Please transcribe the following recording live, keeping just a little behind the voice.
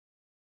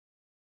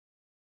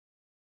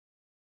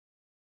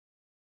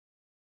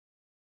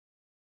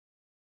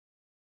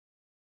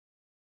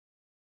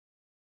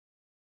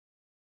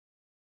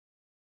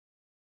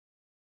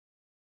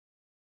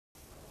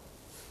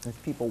as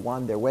people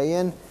wind their way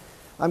in.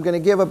 I'm going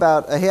to give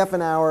about a half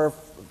an hour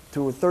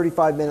to a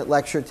 35-minute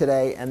lecture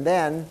today, and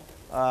then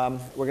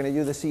we're going to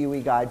do the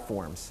CUE guide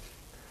forms.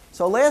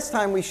 So last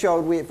time we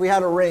showed, if we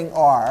had a ring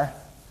R,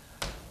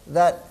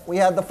 that we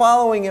had the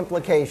following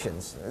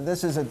implications.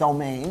 This is a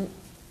domain.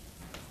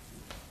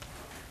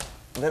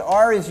 That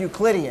R is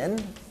Euclidean,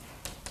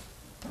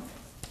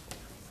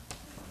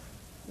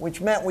 which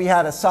meant we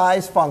had a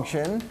size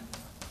function,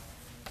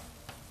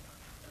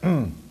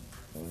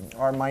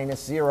 R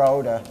minus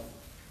 0 to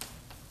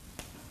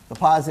the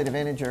positive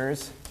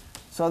integers,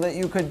 so that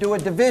you could do a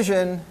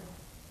division.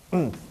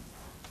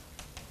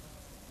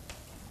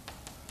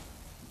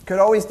 Could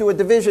always do a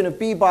division of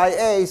B by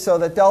A so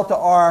that delta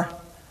R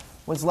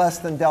was less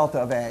than delta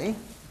of A,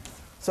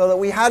 so that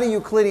we had a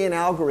Euclidean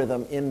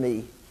algorithm in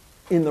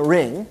the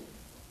ring.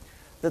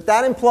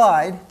 That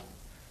implied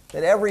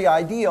that every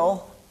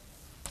ideal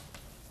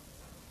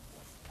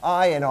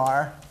I in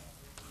R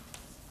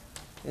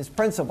is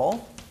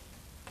principal.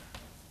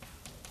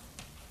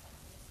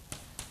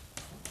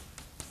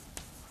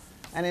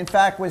 And in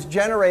fact was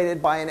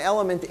generated by an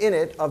element in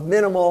it of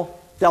minimal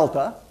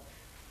delta.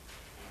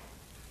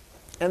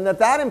 And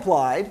that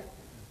implied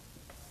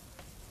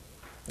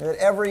that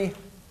every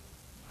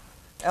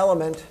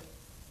element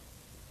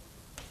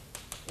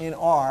in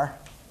R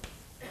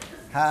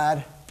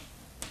had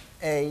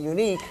a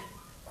unique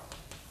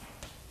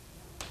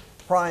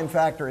prime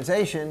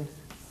factorization,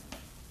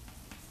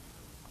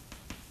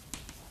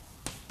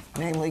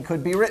 namely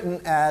could be written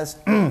as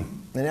an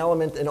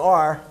element in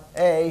R,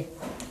 A,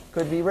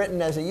 could be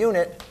written as a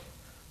unit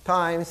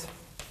times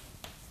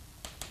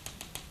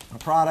a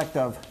product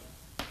of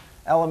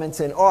elements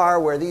in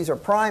R where these are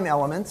prime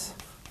elements,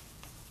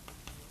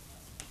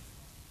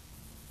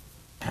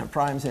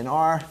 primes in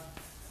R.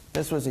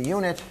 This was a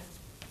unit.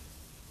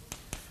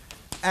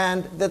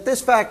 And that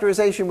this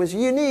factorization was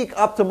unique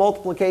up to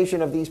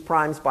multiplication of these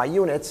primes by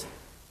units,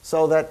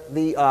 so that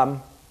the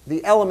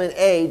element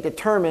A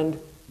determined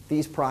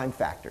these prime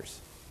factors.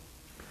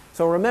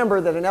 So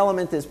remember that an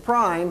element is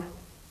prime,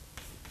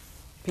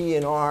 P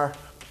in R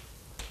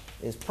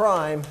is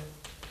prime,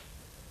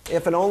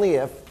 if and only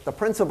if the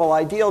principal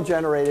ideal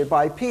generated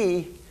by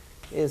P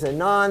is a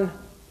non-unit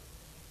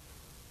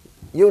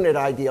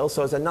ideal.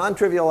 So it's a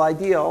non-trivial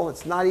ideal.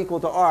 It's not equal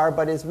to R,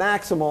 but is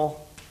maximal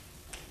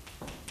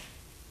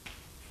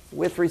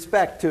with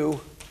respect to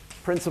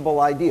principal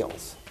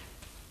ideals.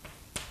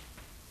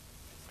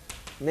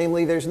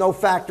 Namely, there's no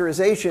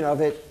factorization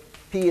of it,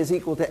 P is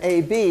equal to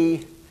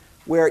AB,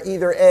 where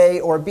either A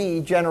or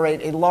B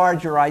generate a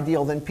larger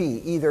ideal than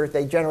P. Either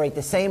they generate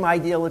the same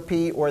ideal at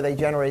P or they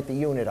generate the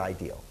unit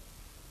ideal.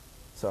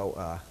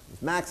 So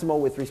it's maximal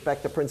with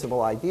respect to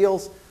principal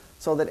ideals,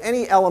 so that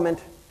any element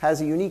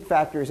has a unique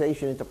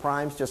factorization into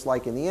primes, just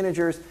like in the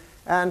integers.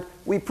 And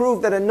we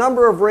proved that a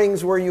number of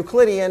rings were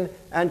Euclidean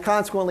and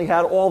consequently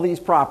had all these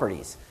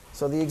properties.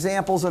 So the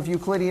examples of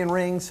Euclidean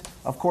rings,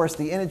 of course,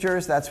 the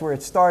integers, that's where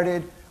it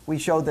started. We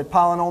showed that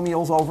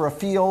polynomials over a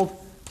field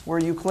were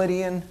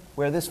Euclidean,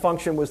 where this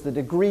function was the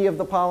degree of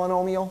the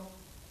polynomial.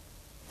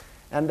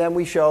 And then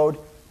we showed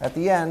at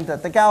the end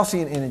that the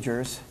Gaussian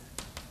integers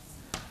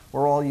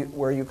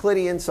were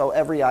Euclidean, so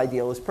every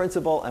ideal is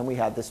principal, and we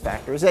had this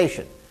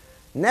factorization.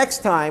 Next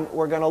time,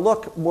 we're going to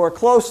look more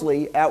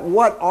closely at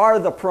what are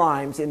the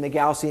primes in the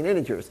Gaussian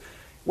integers.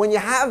 When you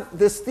have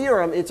this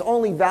theorem, it's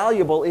only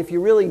valuable if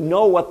you really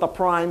know what the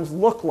primes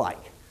look like.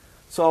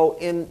 So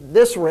in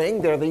this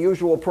ring, they're the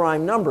usual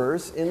prime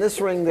numbers. In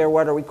this ring, they're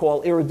what we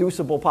call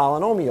irreducible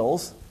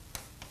polynomials.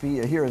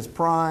 Here is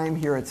prime.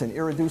 Here it's an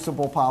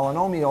irreducible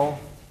polynomial.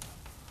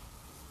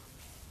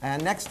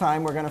 And next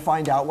time, we're going to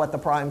find out what the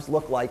primes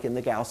look like in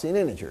the Gaussian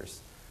integers.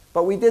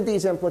 But we did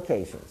these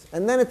implications.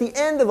 And then at the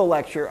end of the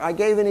lecture, I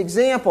gave an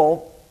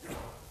example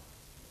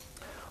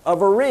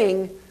of a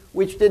ring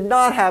which did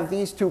not have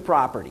these two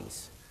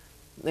properties.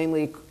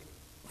 Namely,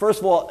 first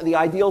of all, the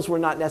ideals were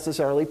not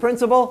necessarily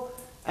principal,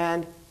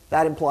 and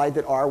that implied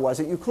that R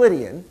wasn't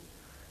Euclidean.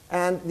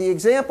 And the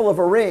example of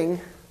a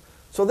ring,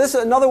 so this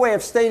is another way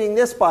of stating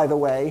this, by the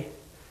way,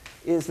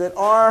 is that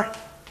R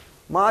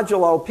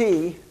modulo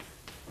P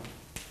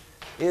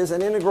is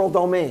an integral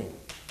domain.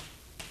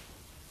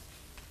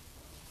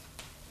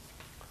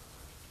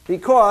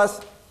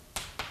 Because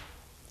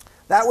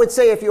that would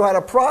say if you had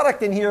a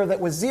product in here that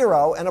was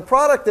 0 and a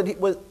product that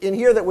was in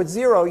here that was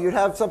 0, you'd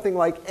have something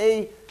like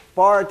A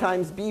bar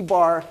times B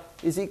bar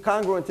is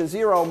congruent to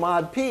 0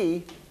 mod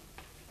P.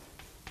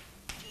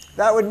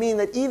 That would mean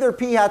that either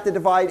P had to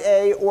divide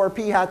A or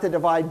P had to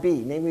divide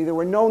B. Namely, there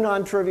were no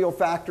non-trivial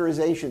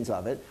factorizations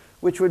of it,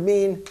 which would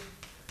mean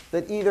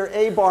that either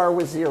A bar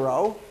was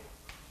 0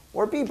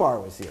 or B bar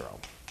was 0.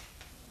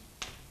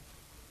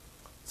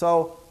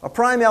 So a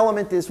prime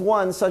element is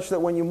 1 such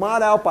that when you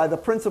mod out by the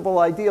principal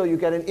ideal, you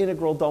get an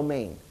integral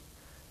domain.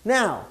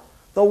 Now,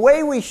 the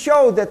way we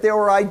showed that there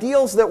were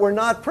ideals that were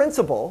not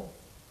principal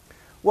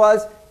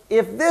was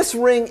if this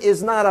ring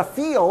is not a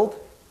field,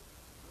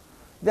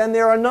 then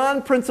there are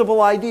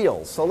non-principal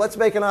ideals. So let's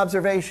make an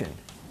observation.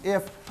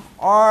 If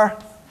R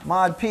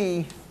mod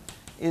P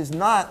is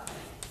not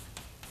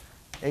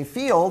a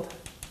field,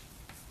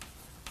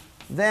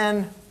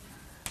 then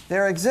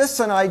there exists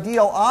an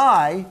ideal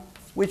I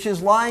which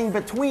is lying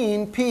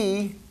between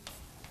P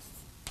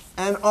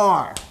and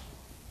R.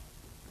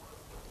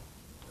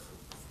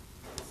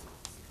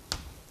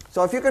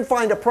 So if you can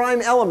find a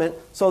prime element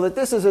so that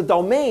this is a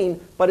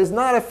domain but is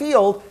not a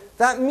field,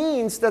 that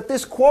means that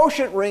this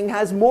quotient ring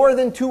has more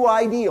than two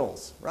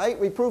ideals, right?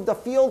 We proved the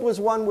field was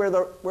one where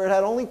it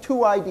had only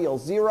two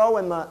ideals, 0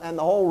 and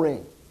the whole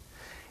ring.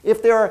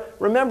 If there are,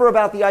 remember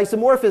about the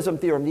isomorphism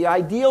theorem, the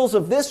ideals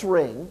of this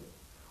ring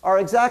are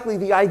exactly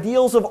the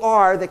ideals of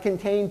R that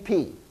contain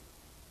P.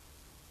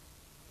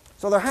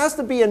 So there has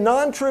to be a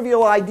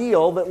non-trivial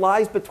ideal that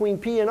lies between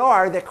P and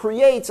R that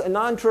creates a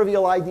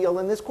non-trivial ideal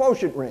in this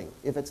quotient ring,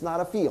 if it's not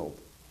a field.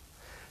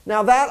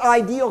 Now that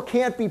ideal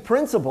can't be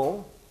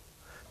principal,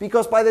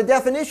 because by the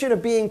definition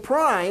of being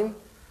prime,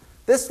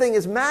 this thing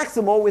is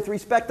maximal with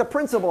respect to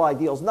principal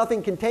ideals.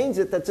 Nothing contains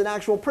it that's an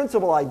actual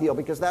principal ideal,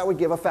 because that would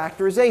give a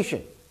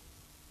factorization.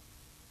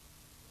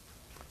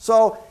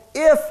 So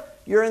if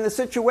you're in the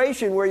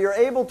situation where you're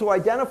able to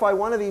identify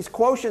one of these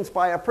quotients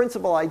by a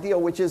principal ideal,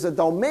 which is a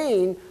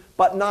domain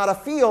but not a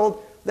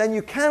field, then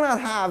you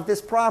cannot have this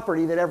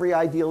property that every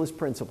ideal is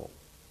principal.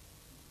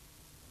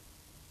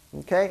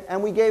 Okay?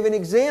 And we gave an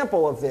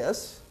example of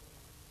this.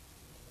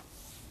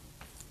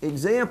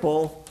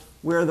 Example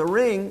where the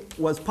ring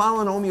was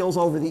polynomials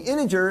over the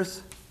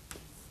integers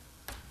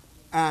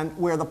and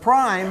where the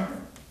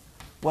prime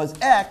was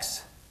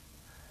x,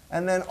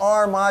 and then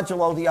R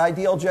modulo the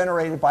ideal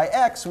generated by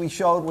x we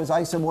showed was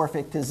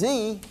isomorphic to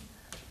z,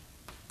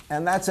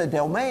 and that's a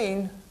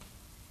domain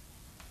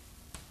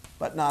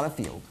but not a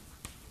field.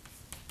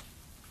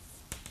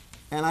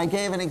 And I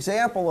gave an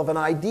example of an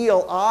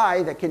ideal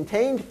I that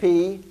contained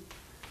P,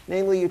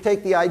 namely you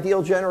take the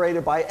ideal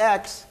generated by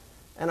x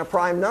and a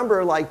prime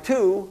number like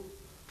 2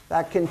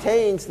 that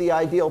contains the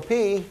ideal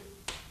P,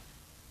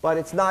 but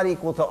it's not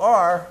equal to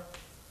R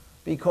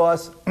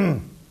because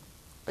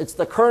it's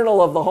the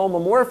kernel of the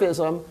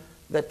homomorphism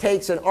that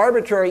takes an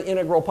arbitrary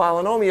integral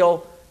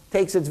polynomial,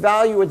 takes its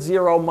value at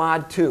 0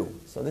 mod 2.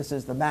 So this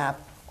is the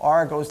map.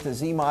 R goes to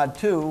z mod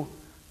 2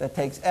 that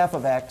takes f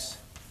of x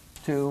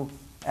to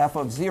f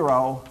of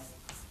 0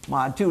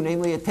 mod 2.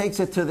 Namely, it takes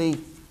it to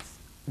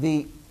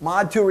the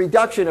mod 2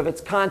 reduction of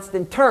its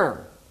constant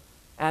term.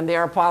 And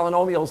there are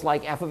polynomials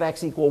like f of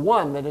x equal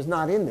 1 that is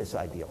not in this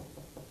ideal.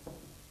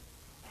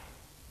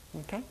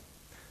 Okay?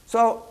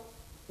 So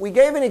we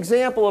gave an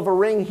example of a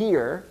ring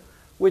here,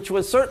 which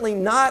was certainly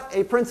not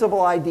a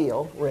principal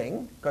ideal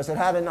ring, because it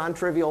had a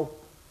non-trivial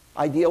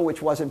ideal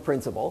which wasn't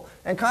principal,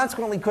 and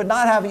consequently could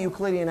not have a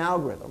Euclidean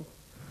algorithm.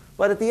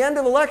 But at the end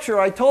of the lecture,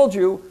 I told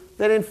you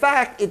that in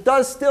fact it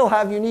does still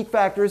have unique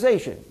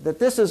factorization, that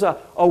this is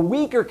a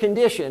weaker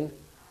condition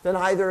than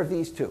either of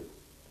these two.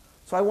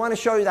 So I want to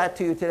show you that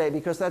to you today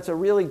because that's a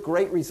really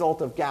great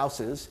result of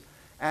Gauss's,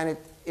 and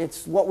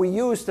it's what we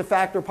use to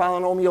factor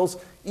polynomials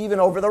even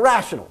over the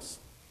rationals.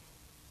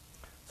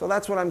 So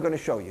that's what I'm going to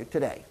show you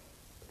today.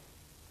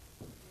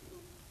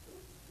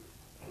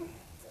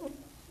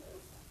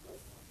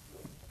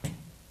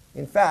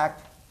 In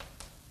fact,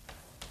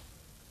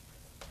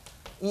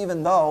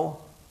 even though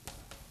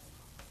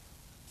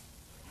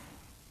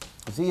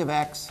z of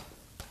x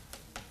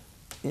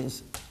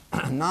is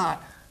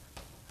not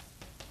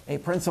a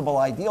principal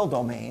ideal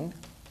domain,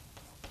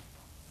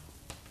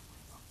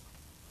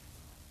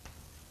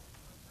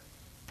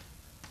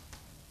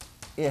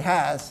 it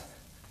has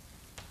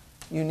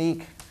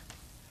unique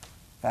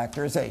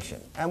factorization.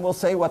 And we'll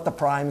say what the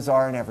primes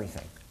are and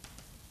everything.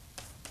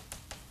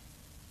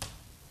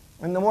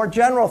 And the more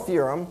general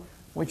theorem,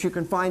 which you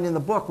can find in the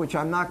book, which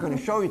I'm not going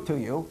to show it to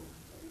you,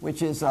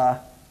 which is the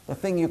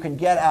thing you can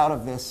get out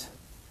of this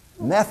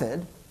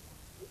method,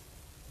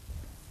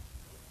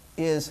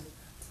 is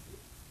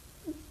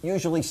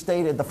usually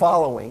stated the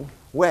following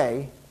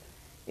way.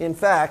 In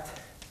fact,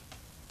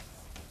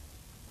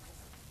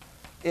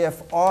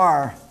 if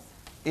R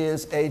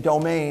is a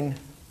domain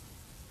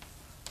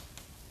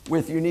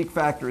with unique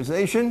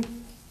factorization,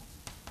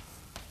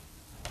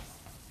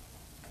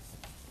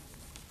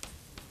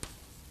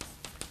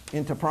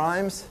 into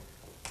primes,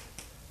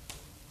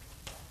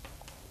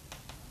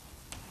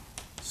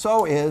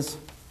 so is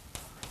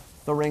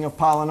the ring of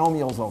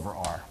polynomials over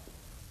R.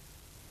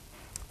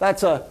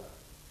 That's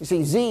you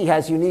see, Z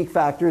has unique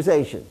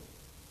factorization.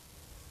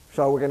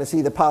 So we're going to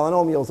see the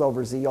polynomials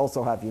over Z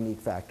also have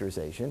unique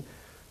factorization.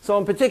 So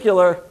in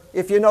particular,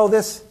 if you know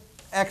this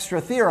extra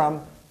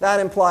theorem, that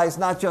implies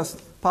not just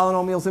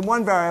polynomials in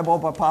one variable,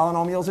 but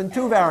polynomials in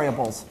two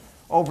variables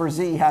over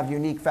Z have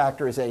unique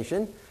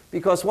factorization.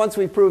 Because once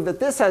we prove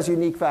that this has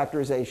unique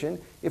factorization,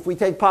 if we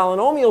take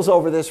polynomials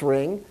over this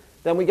ring,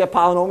 then we get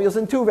polynomials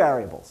in two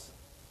variables.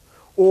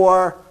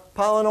 Or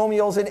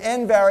polynomials in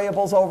n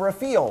variables over a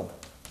field.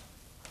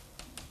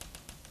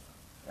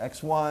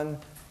 x1,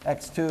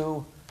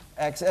 x2,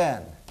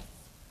 xn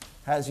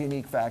has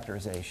unique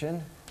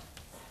factorization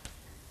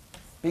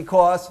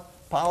because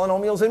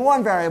polynomials in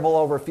one variable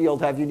over a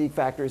field have unique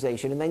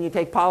factorization. And then you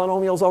take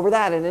polynomials over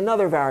that in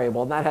another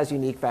variable, and that has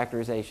unique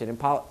factorization.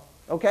 And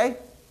okay?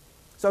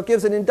 So it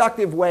gives an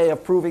inductive way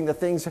of proving that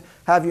things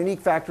have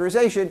unique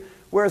factorization,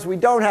 whereas we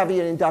don't have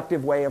an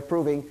inductive way of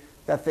proving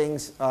that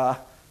things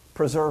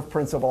preserve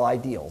principal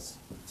ideals.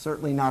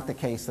 Certainly not the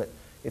case that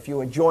if you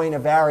adjoin a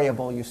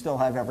variable, you still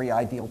have every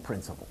ideal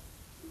principal.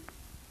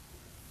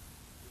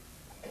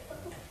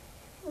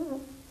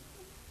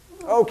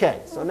 Okay,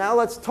 so now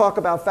let's talk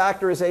about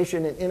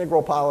factorization in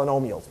integral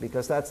polynomials,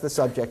 because that's the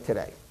subject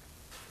today.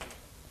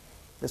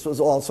 This was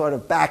all sort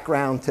of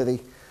background to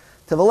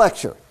the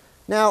lecture.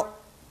 Now,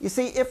 you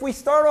see, if we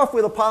start off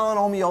with a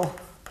polynomial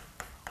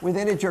with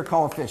integer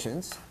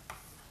coefficients,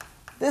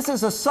 this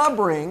is a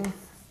subring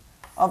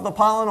of the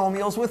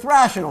polynomials with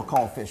rational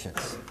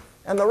coefficients.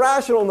 And the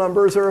rational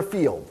numbers are a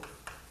field.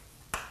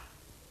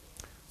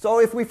 So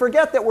if we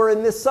forget that we're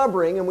in this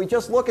subring and we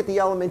just look at the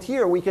element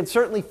here, we can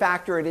certainly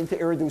factor it into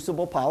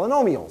irreducible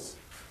polynomials.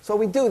 So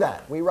we do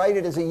that. We write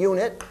it as a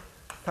unit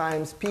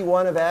times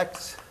p1 of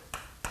x,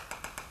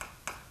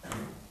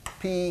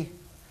 pk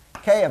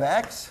of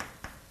x,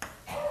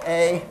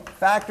 a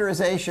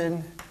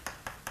factorization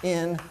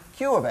in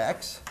q of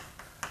x.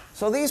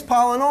 So these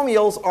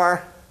polynomials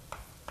are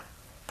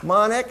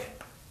monic,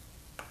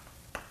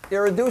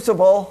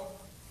 irreducible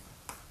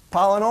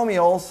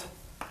polynomials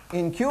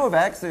in q of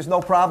x. There's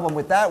no problem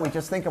with that. We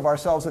just think of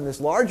ourselves in this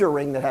larger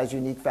ring that has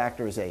unique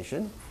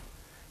factorization.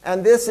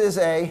 And this is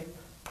a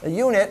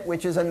unit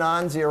which is a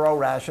non-zero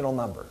rational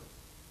number.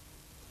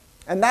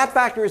 And that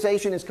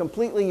factorization is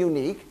completely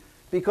unique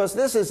because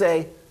this is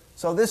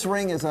so this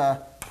ring is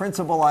a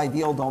principal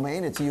ideal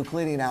domain. It's a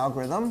Euclidean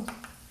algorithm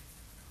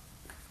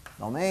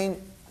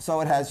domain,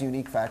 so it has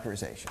unique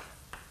factorization.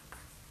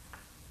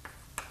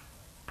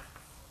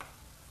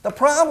 The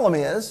problem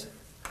is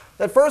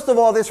that first of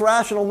all, this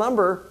rational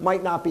number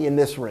might not be in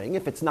this ring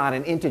if it's not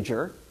an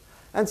integer.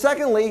 And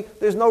secondly,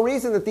 there's no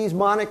reason that these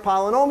monic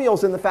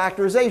polynomials in the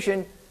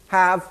factorization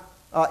have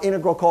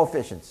integral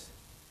coefficients.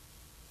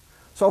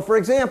 So for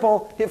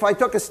example, if I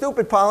took a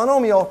stupid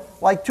polynomial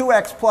like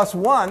 2x plus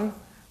 1,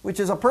 which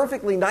is a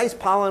perfectly nice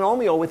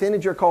polynomial with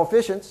integer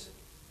coefficients,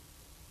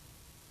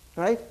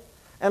 right?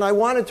 And I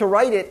wanted to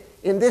write it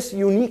in this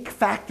unique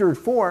factored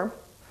form,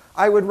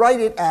 I would write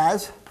it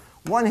as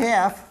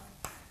 1/2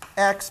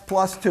 x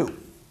plus 2.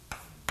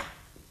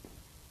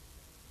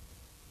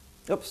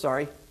 Oops,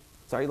 sorry.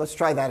 Let's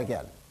try that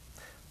again.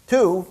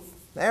 2,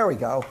 there we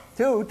go.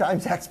 2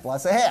 times x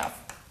plus 1/2.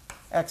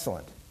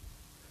 Excellent.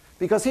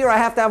 Because here I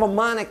have to have a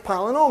monic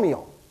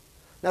polynomial.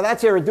 Now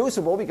that's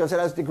irreducible because it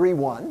has degree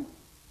 1.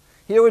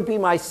 Here would be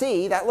my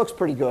c. That looks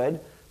pretty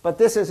good. But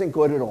this isn't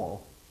good at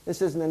all.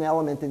 This isn't an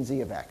element in z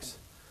of x.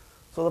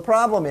 So the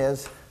problem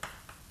is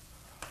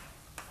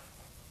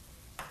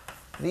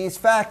these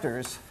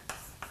factors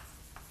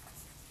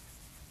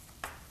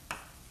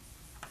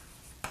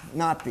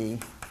not be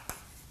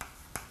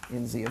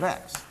in z of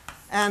x.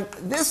 And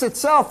this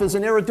itself is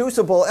an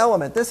irreducible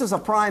element. This is a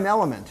prime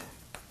element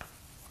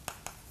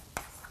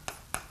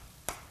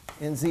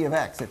in z of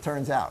x, it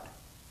turns out.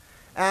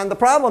 And the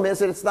problem is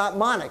that it's not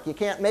monic. You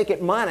can't make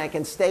it monic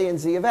and stay in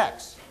z of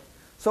x.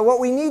 So what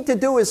we need to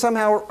do is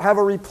somehow have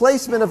a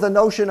replacement of the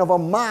notion of a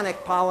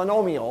monic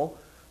polynomial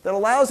that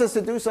allows us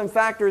to do some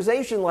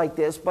factorization like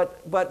this,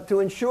 but to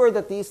ensure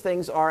that these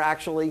things are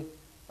actually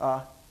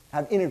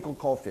have integral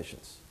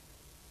coefficients.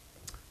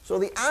 So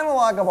the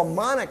analog of a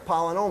monic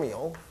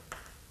polynomial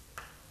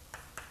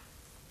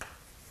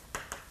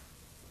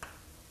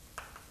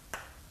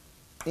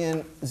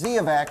in z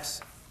of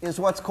x is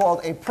what's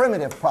called a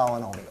primitive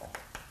polynomial.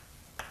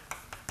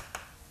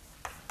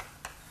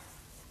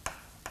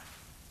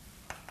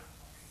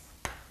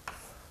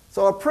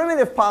 So a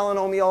primitive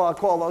polynomial, I'll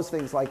call those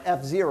things like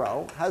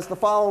f0, has the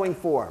following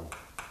form.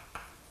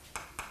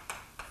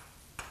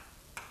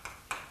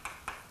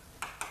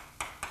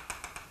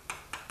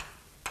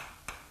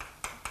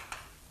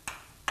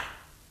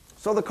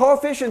 So the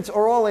coefficients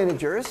are all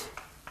integers.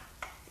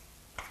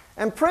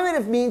 And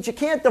primitive means you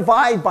can't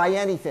divide by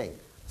anything.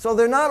 So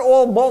they're not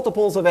all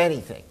multiples of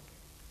anything.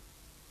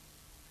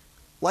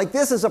 Like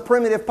this is a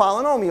primitive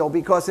polynomial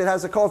because it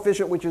has a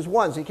coefficient which is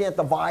 1, so you can't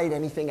divide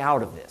anything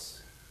out of this.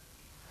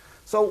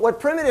 So what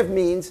primitive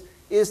means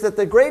is that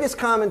the greatest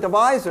common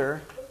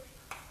divisor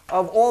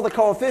of all the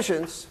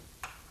coefficients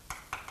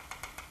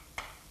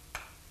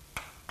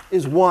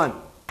is 1.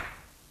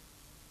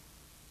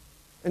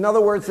 In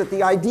other words, that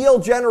the ideal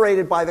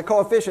generated by the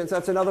coefficients,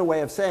 that's another way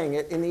of saying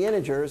it, in the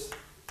integers,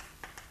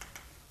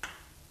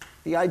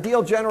 the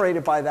ideal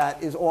generated by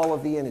that is all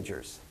of the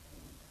integers.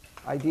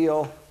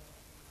 Ideal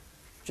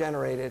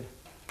generated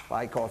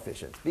by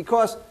coefficients.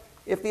 Because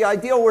if the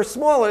ideal were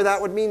smaller,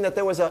 that would mean that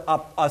there was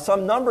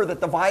some number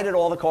that divided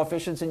all the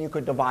coefficients and you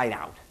could divide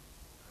out.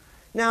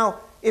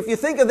 Now, if you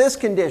think of this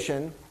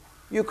condition,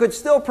 you could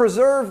still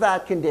preserve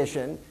that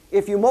condition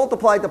if you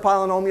multiplied the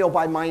polynomial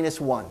by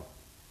 -1.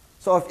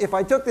 So if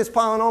I took this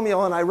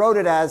polynomial and I wrote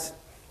it as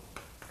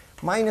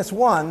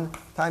 -1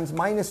 times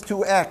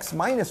 -2x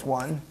minus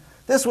 1,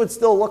 this would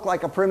still look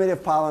like a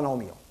primitive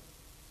polynomial.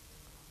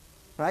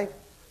 Right?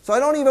 So I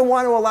don't even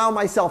want to allow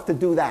myself to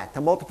do that,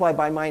 to multiply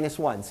by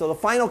 -1. So the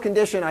final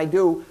condition I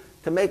do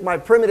to make my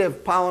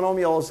primitive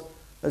polynomials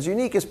as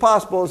unique as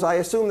possible is I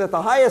assume that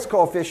the highest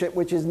coefficient,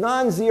 which is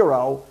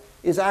non-zero,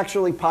 is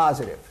actually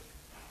positive.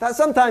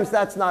 Sometimes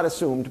that's not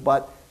assumed,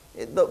 but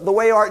the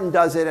way Artin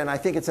does it, and I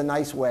think it's a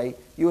nice way,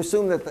 you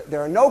assume that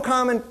there are no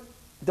common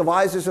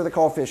divisors of the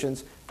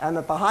coefficients and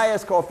that the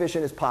highest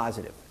coefficient is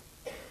positive.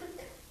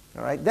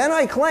 All right? Then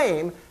I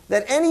claim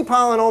that any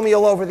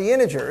polynomial over the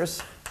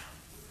integers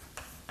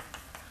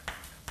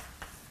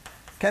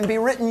can be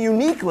written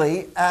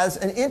uniquely as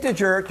an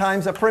integer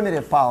times a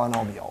primitive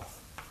polynomial,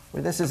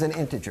 where this is an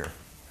integer.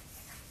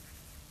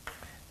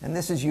 And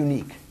this is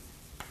unique.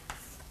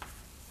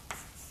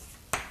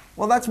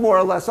 Well, that's more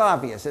or less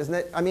obvious, isn't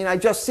it? I mean, I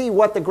just see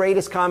what the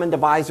greatest common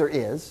divisor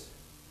is.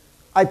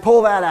 I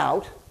pull that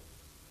out.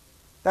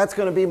 That's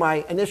going to be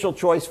my initial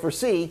choice for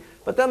C.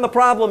 But then the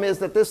problem is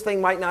that this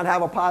thing might not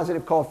have a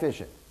positive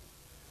coefficient.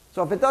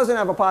 So if it doesn't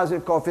have a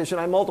positive coefficient,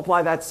 I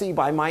multiply that C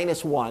by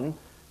 -1.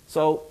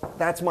 So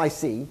that's my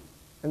C.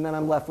 And then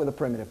I'm left with a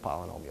primitive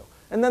polynomial.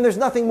 And then there's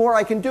nothing more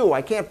I can do.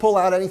 I can't pull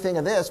out anything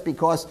of this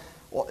because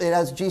it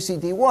has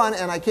GCD1,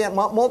 and I can't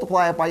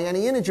multiply it by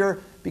any integer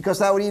because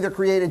that would either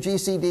create a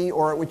GCD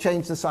or it would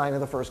change the sign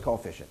of the first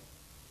coefficient.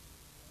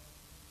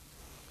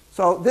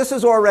 So this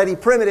is already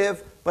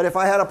primitive, but if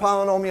I had a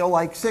polynomial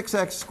like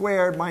 6x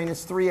squared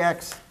minus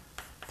 3x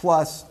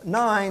plus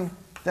 9,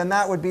 then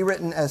that would be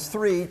written as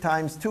 3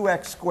 times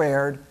 2x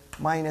squared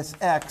minus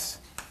x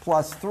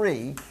plus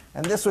 3.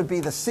 And this would be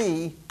the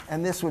C,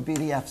 and this would be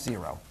the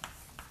F0,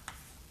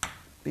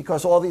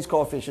 because all these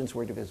coefficients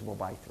were divisible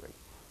by 3.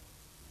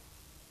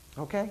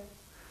 Okay?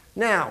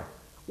 Now,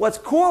 what's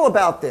cool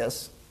about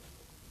this,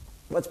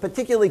 what's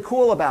particularly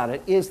cool about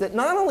it, is that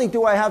not only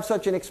do I have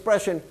such an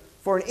expression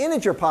for an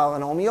integer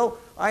polynomial,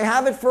 I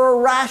have it for a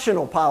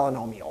rational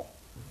polynomial.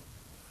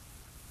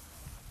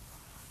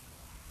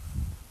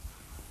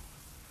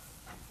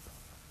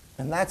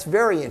 And that's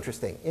very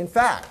interesting. In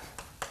fact,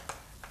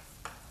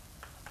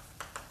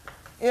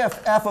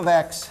 if f of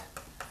x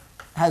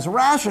has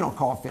rational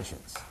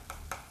coefficients,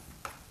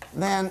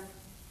 then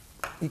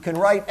you can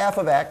write f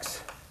of x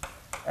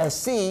as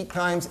c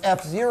times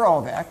f0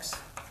 of x,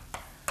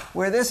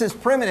 where this is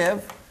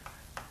primitive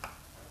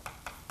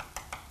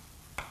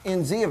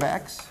in z of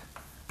x,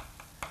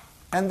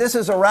 and this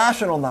is a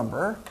rational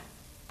number,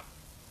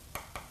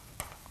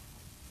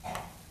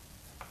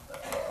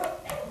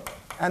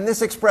 and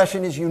this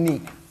expression is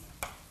unique.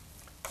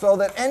 So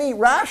that any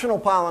rational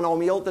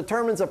polynomial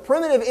determines a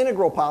primitive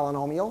integral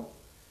polynomial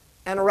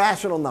and a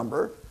rational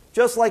number,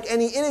 just like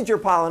any integer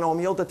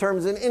polynomial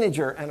determines an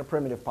integer and a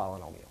primitive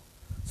polynomial.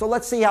 So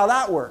let's see how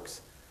that works.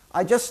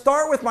 I just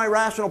start with my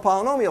rational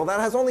polynomial. That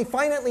has only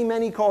finitely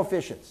many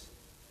coefficients.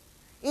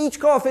 Each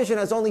coefficient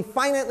has only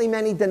finitely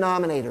many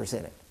denominators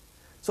in it.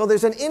 So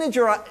there's an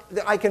integer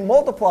that I can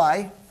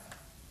multiply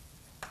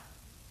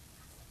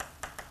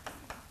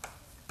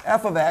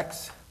f of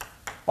x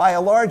by a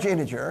large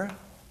integer,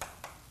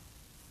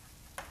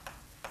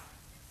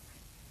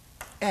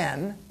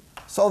 n,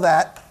 so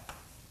that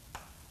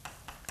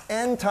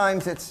n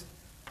times its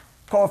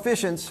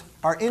coefficients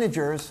are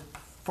integers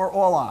for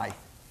all I.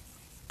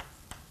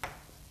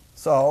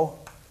 So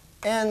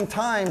n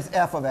times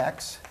f of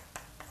x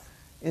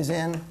is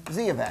in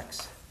z of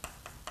x.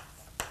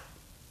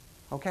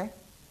 Okay?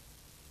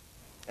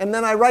 And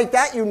then I write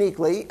that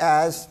uniquely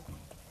as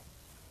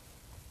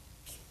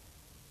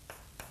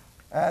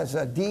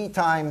d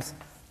times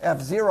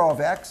f0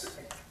 of x,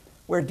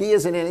 where d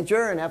is an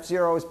integer and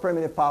f0 is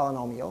primitive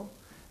polynomial.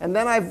 And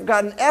then I've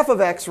got an f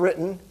of x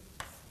written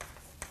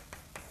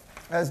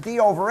as d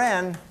over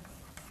n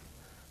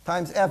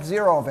times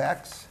f0 of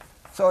x.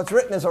 So it's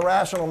written as a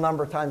rational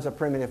number times a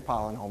primitive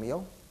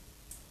polynomial.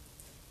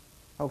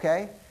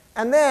 Okay?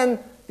 And then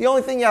the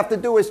only thing you have to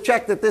do is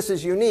check that this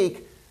is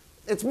unique.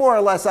 It's more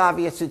or less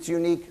obvious it's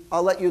unique.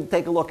 I'll let you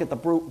take a look at the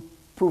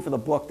proof of the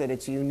book that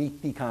it's a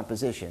unique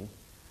decomposition.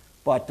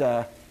 But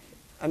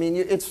I mean,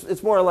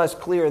 it's more or less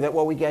clear that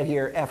what we get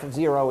here, f of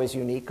 0, is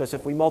unique, because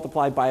if we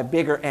multiplied by a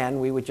bigger n,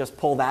 we would just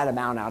pull that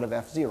amount out of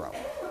f0.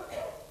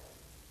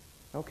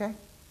 Okay?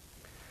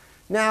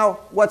 Now,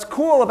 what's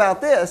cool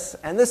about this,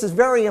 and this is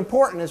very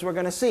important as we're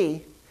going to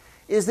see,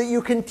 is that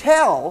you can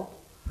tell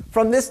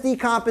from this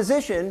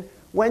decomposition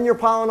when your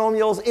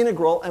polynomial is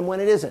integral and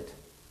when it isn't.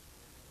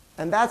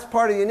 And that's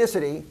part of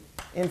unicity.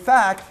 In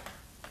fact,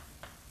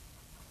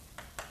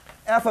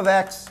 f of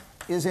x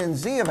is in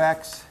z of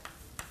x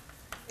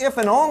if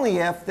and only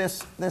if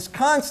this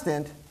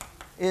constant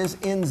is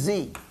in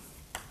z.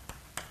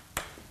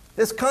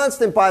 This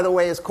constant, by the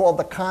way, is called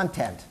the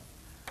content.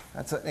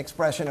 That's an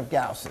expression of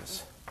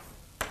Gauss's.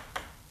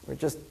 We're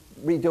just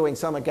redoing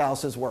some of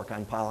Gauss's work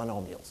on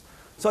polynomials.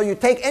 So you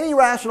take any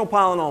rational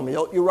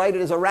polynomial, you write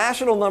it as a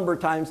rational number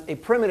times a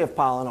primitive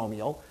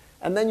polynomial,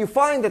 and then you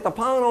find that the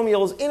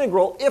polynomial is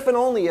integral if and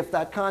only if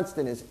that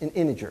constant is an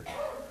integer.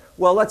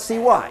 Well, let's see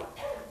why.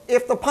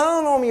 If the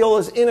polynomial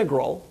is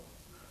integral,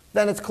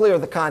 then it's clear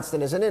the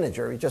constant is an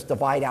integer. You just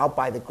divide out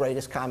by the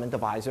greatest common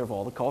divisor of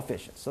all the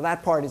coefficients. So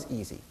that part is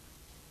easy.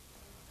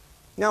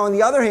 Now, on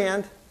the other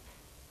hand,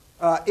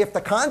 if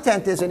the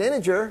content is an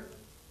integer,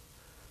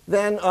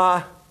 then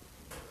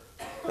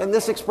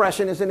this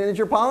expression is an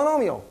integer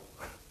polynomial.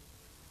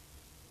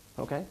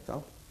 Okay,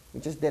 so we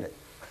just did it.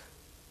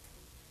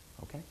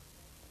 Okay.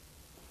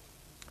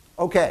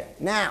 Okay,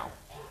 now,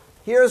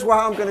 here's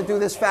how I'm going to do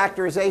this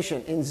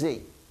factorization in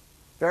Z.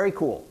 Very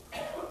cool.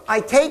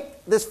 I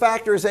take this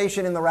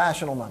factorization in the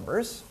rational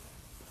numbers,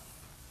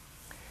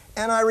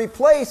 and I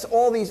replace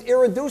all these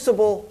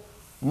irreducible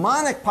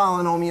monic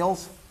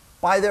polynomials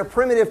by their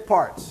primitive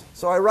parts.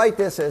 So I write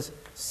this as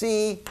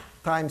C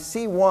times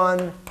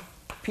C1,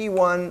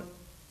 P1,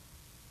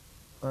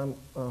 I'm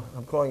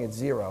calling it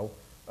 0.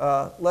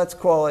 Let's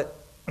call it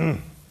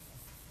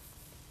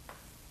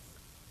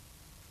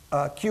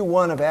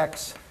Q1 of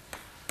x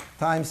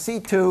times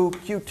C2,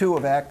 Q2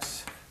 of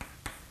x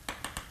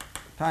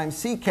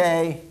times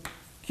CK,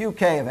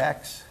 QK of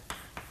x.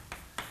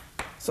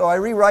 So I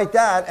rewrite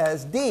that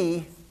as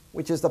D,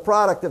 which is the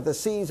product of the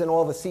C's and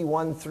all the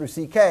C1 through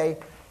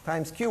CK,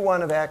 times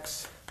Q1 of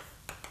x,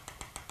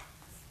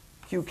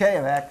 QK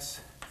of x,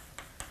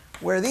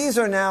 where these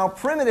are now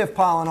primitive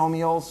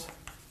polynomials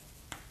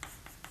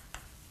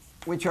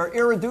which are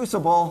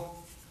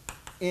irreducible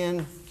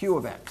in Q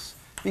of x,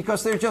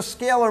 because they're just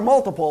scalar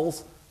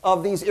multiples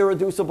of these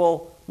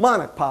irreducible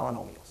monic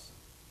polynomials.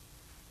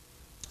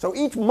 So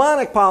each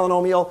monic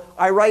polynomial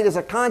I write as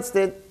a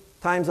constant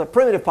times a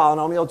primitive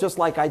polynomial, just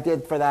like I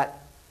did for that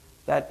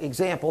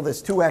example,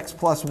 this 2x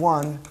plus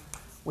 1,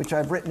 which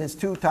I've written as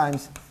 2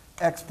 times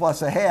x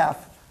plus a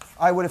half.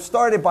 I would have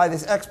started by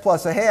this x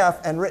plus a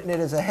half and written it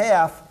as a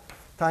half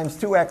times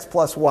 2x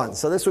plus 1.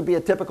 So this would be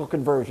a typical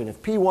conversion.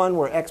 If P1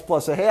 were x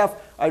plus a half,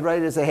 I'd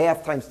write it as a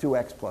half times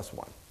 2x plus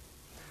 1.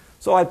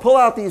 So I pull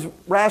out these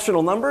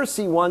rational numbers,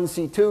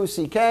 C1, C2,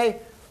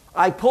 CK.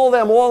 I pull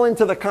them all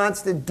into the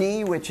constant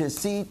D, which is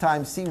C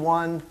times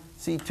C1,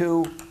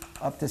 C2,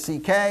 up to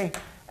CK.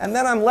 And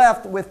then I'm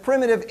left with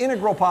primitive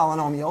integral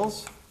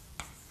polynomials,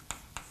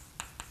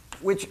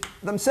 which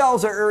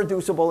themselves are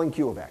irreducible in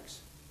Q of x.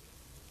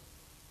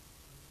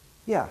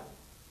 Yeah?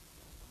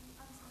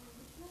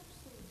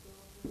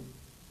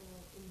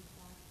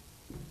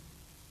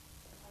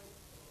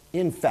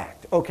 In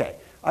fact. Okay.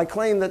 I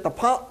claim that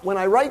when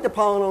I write the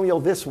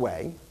polynomial this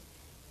way,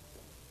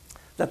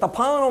 that the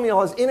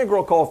polynomial has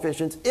integral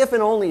coefficients if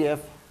and only if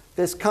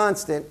this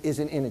constant is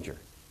an integer.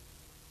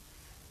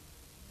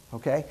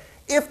 Okay?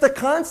 If the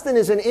constant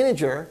is an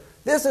integer,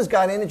 this has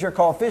got integer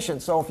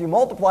coefficients. So if you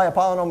multiply a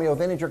polynomial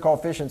with integer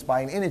coefficients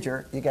by an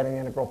integer, you get an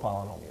integral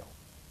polynomial.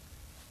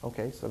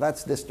 Okay, so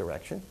that's this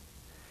direction.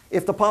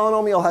 If the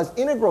polynomial has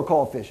integral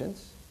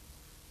coefficients,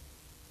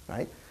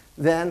 right,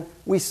 then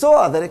we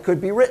saw that it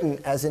could be written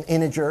as an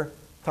integer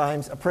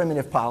times a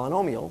primitive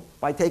polynomial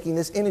by taking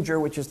this integer,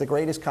 which is the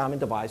greatest common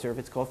divisor of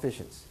its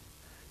coefficients.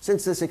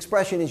 Since this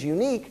expression is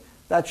unique,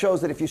 that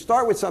shows that if you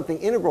start with something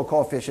integral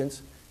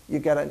coefficients, you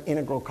get an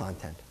integral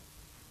content.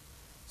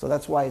 So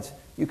that's why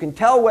you can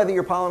tell whether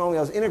your polynomial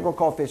has integral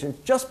coefficients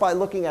just by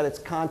looking at its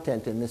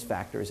content in this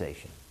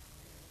factorization.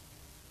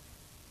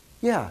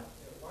 Yeah?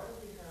 Why do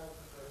we have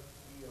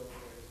a field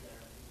that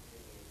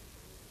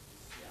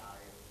is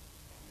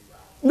guaranteed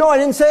CI? No, I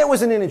didn't say it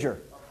was an integer.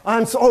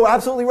 Oh,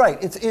 absolutely right.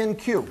 It's in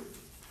Q.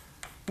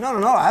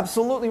 No,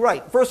 absolutely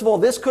right. First of all,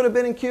 this could have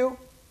been in Q.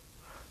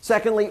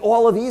 Secondly,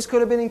 all of these could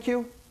have been in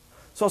Q.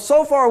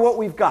 So far what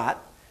we've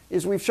got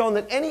is we've shown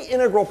that any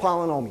integral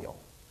polynomial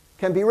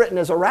can be written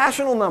as a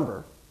rational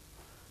number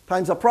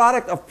times a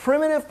product of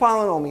primitive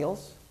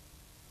polynomials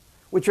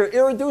which are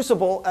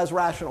irreducible as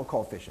rational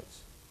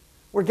coefficients.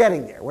 We're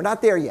getting there. We're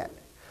not there yet.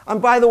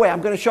 By the way,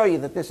 I'm going to show you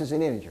that this is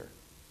an integer,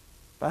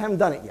 but I haven't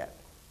done it yet.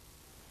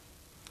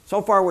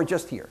 So far, we're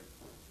just here.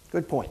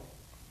 Good point.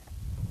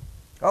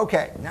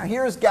 Okay, now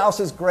here's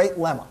Gauss's great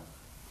lemma.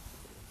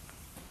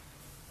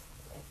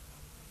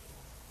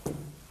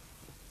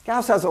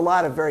 Gauss has a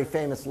lot of very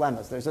famous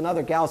lemmas. There's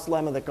another Gauss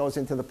lemma that goes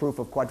into the proof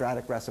of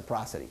quadratic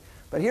reciprocity.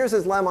 But here's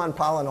his lemma on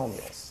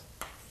polynomials.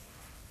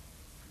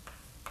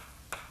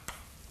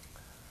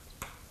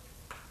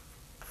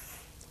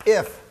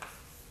 If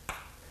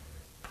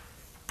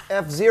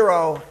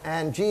f0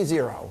 and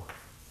g0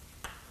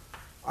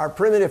 are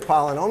primitive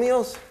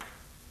polynomials,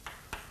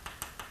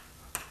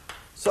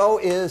 so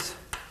is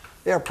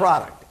their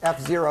product,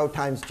 f0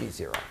 times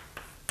g0.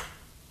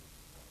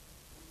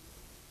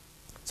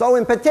 So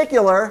in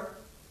particular,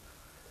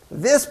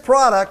 this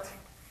product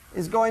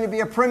is going to be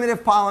a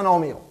primitive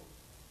polynomial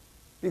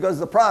because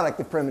the product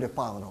of primitive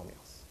polynomials.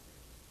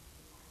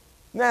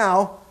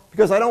 Now,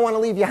 because I don't want to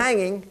leave you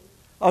hanging,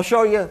 I'll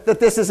show you that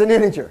this is an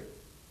integer.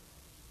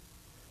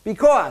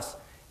 Because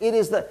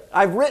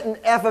I've written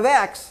f of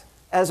x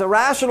as a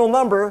rational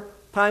number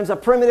times a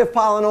primitive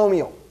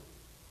polynomial.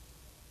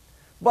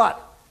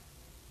 But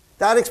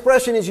that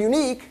expression is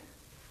unique,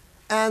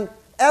 and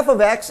f of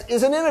x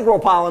is an integral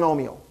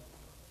polynomial.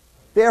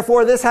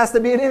 Therefore, this has to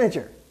be an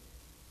integer.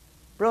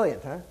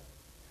 Brilliant, huh?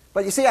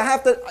 But you see, I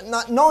have to,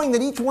 not knowing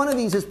that each one of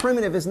these is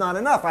primitive is not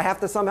enough. I have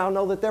to somehow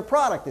know that their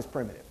product is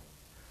primitive.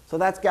 So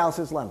that's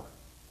Gauss's lemma.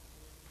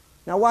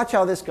 Now watch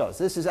how this goes.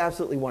 This is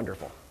absolutely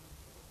wonderful.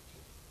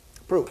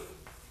 Proof.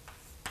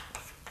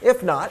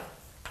 If not,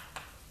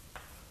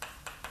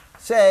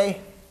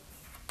 say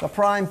the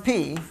prime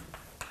p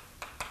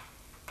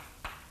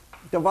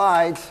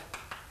divides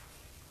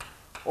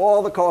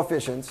all the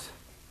coefficients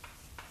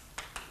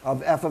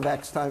of f of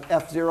x times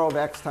f0 of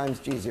x times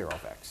g0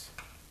 of x.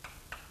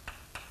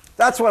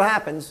 That's what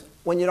happens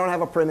when you don't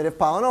have a primitive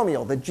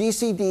polynomial. The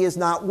GCD is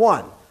not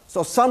 1.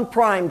 So some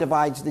prime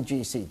divides the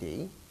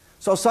GCD.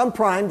 So some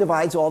prime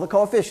divides all the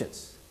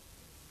coefficients.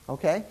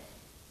 Okay?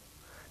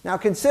 Now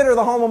consider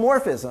the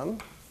homomorphism.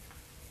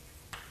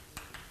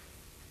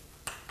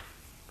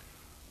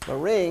 The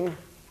ring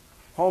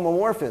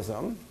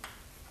homomorphism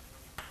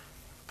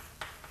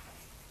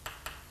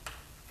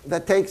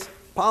that takes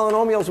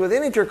polynomials with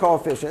integer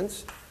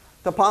coefficients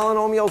to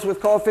polynomials with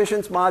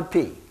coefficients mod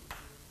p.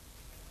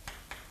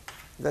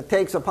 That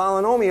takes a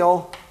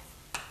polynomial,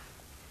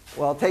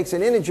 well, it takes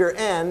an integer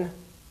n,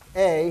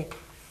 a,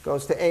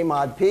 goes to a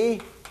mod p,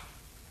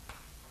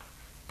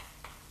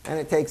 and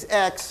it takes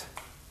x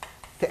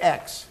to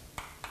x.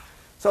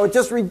 So it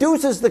just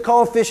reduces the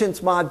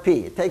coefficients mod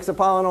p. It takes a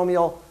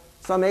polynomial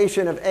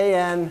summation of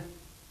an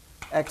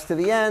x to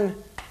the n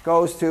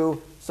goes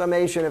to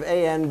summation of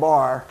an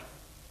bar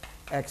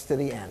x to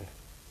the n,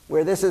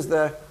 where this is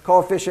the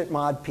coefficient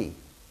mod p.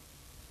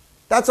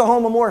 That's a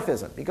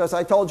homomorphism, because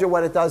I told you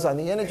what it does on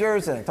the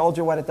integers, and I told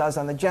you what it does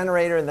on the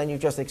generator, and then you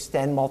just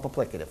extend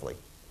multiplicatively.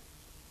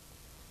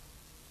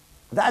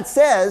 That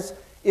says,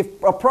 if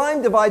a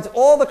prime divides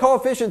all the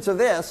coefficients of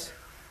this,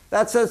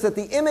 that says that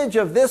the image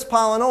of this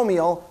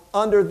polynomial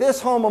under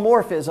this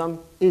homomorphism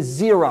is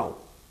 0.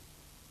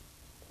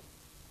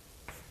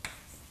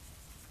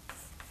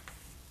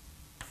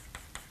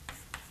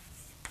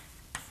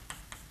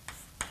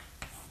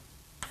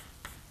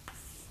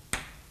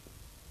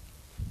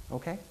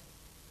 Okay?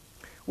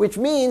 Which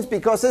means,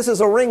 because this is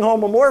a ring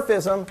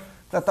homomorphism,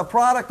 that the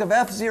product of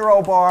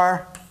f0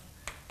 bar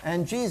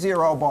and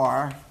g0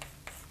 bar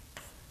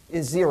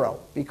is 0,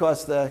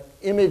 because the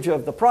image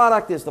of the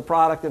product is the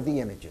product of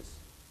the images.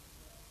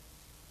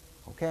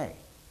 Okay.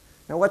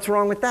 Now what's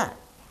wrong with that?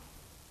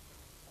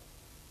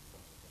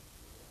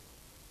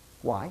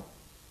 Why?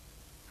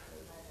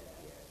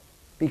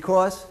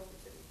 Because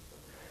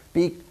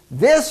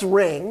this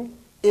ring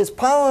is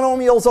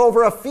polynomials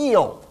over a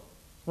field.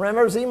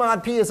 Remember, Z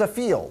mod p is a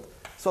field.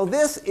 So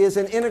this is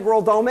an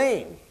integral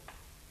domain.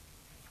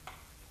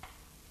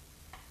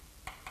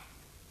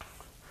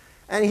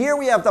 And here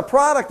we have the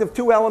product of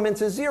two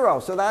elements is 0.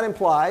 So that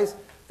implies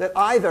that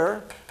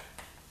either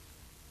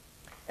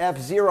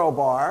f0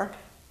 bar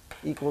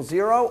equals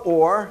 0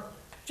 or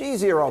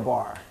g0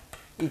 bar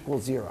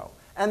equals 0.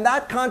 And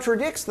that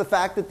contradicts the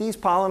fact that these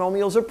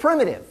polynomials are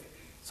primitive,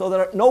 so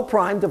that no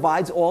prime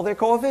divides all their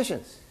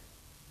coefficients.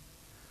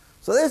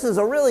 So this is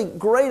a really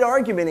great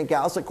argument in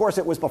Gauss. Of course,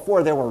 it was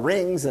before there were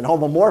rings and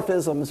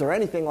homomorphisms or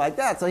anything like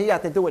that, so he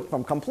had to do it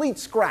from complete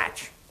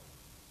scratch.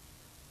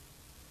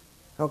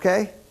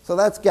 Okay? So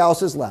that's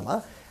Gauss's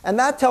lemma. And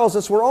that tells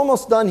us we're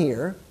almost done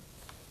here.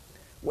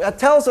 It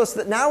tells us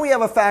that now we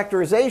have a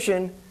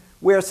factorization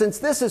where, since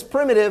this is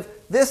primitive,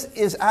 this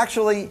is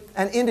actually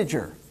an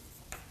integer.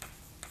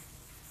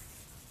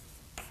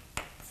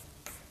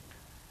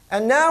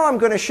 And now I'm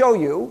going to show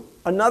you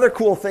another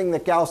cool thing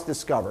that Gauss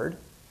discovered,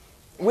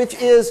 which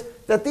is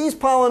that these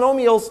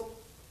polynomials,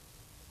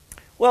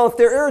 well, if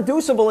they're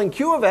irreducible in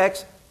Q of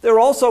x, they're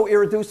also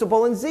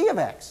irreducible in Z of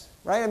x.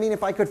 Right? I mean,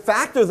 if I could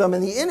factor them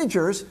in the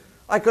integers,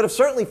 I could have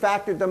certainly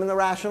factored them in the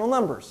rational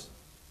numbers.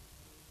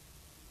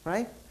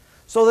 Right?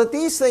 So that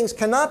these things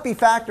cannot be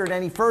factored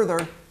any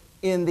further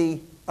in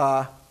the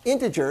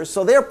integers.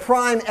 So they're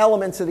prime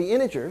elements of the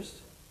integers.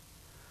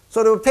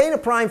 So to obtain a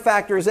prime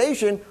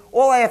factorization,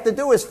 all I have to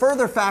do is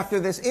further factor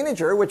this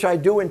integer, which I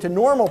do into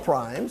normal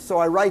primes. So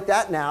I write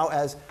that now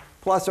as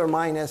plus or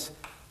minus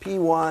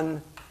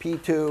p1,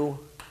 p2.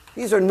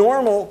 These are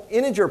normal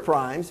integer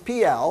primes,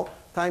 pl,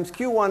 times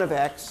q1 of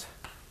x,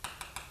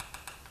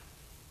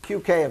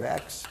 qk of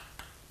x,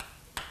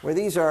 where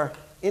these are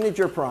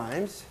integer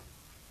primes,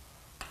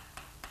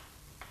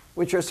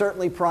 which are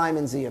certainly prime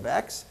in z of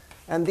x.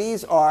 And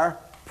these are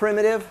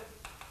primitive,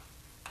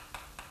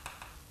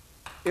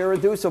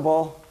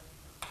 irreducible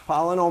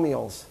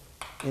polynomials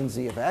in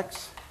z of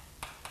x.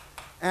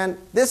 And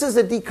this is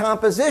a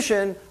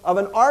decomposition of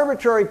an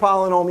arbitrary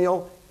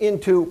polynomial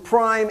into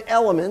prime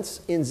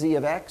elements in z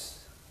of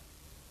x.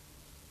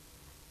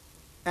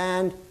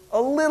 And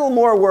a little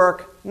more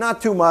work,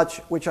 not too much,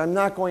 which I'm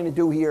not going to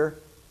do here,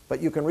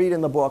 but you can read in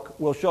the book,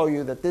 will show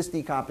you that this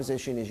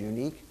decomposition is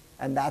unique,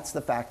 and that's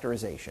the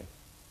factorization.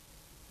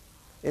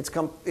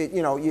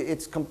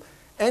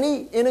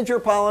 Any integer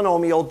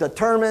polynomial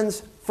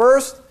determines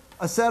first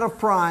a set of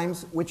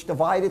primes which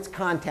divide its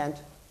content,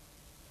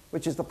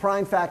 which is the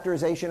prime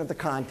factorization of the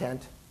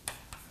content.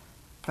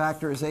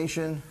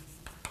 Factorization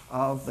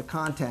of the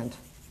content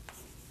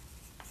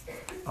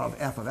of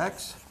f of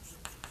x.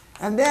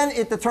 And then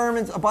it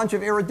determines a bunch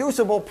of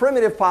irreducible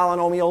primitive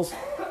polynomials,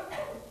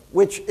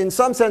 which in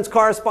some sense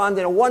correspond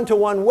in a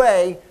one-to-one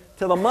way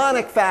to the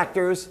monic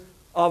factors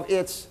of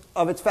its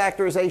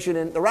factorization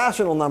in the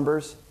rational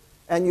numbers,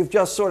 and you've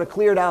just sort of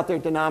cleared out their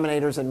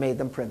denominators and made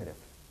them primitive.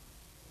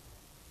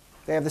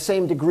 They have the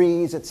same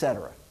degrees,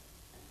 etc.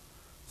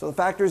 So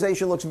the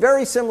factorization looks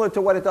very similar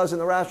to what it does in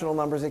the rational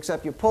numbers,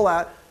 except you pull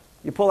out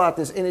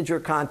this integer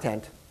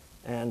content,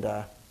 and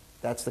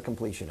that's the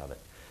completion of it.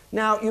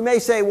 Now, you may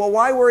say, well,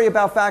 why worry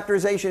about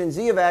factorization in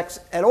z of x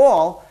at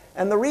all?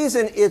 And the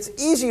reason it's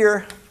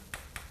easier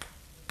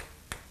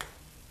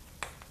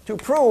to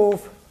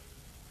prove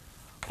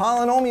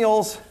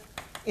polynomials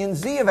in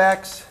z of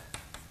x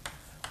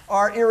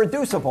are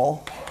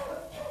irreducible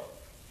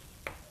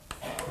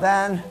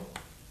than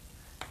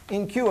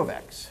in q of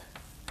x.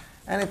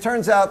 And it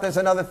turns out there's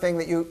another thing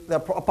that the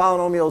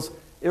polynomial's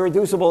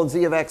irreducible in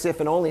z of x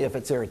if and only if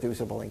it's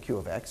irreducible in q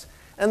of x.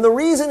 And the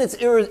reason it's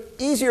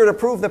easier to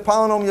prove that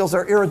polynomials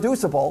are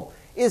irreducible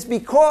is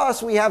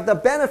because we have the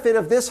benefit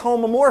of this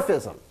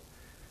homomorphism.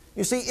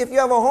 You see, if you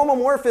have a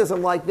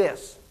homomorphism like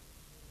this,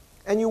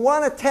 and you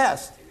want to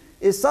test,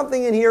 is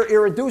something in here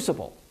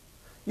irreducible,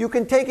 you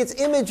can take its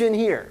image in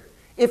here.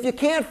 If you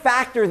can't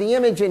factor the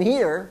image in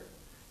here,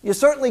 you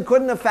certainly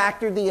couldn't have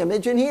factored the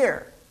image in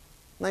here.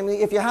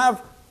 Namely, if you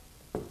have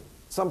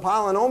some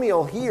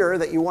polynomial here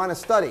that you want to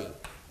study,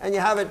 and you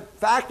have it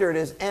factored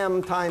as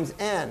m times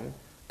n,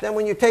 then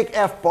when you take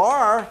f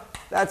bar,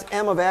 that's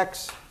m of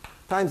x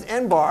times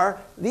n bar.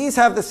 These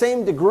have the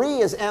same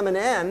degree as m and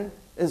n,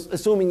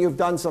 assuming you've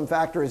done some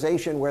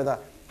factorization where the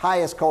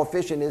highest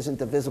coefficient isn't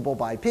divisible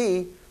by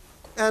p.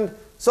 And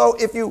so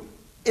if you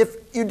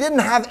didn't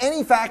have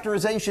any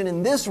factorization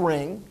in this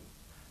ring,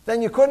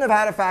 then you couldn't have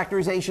had a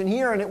factorization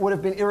here, and it would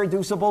have been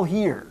irreducible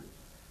here.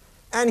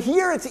 And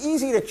here it's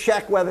easy to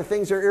check whether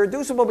things are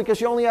irreducible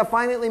because you only have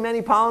finitely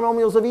many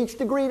polynomials of each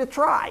degree to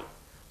try.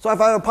 So if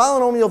I have a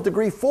polynomial of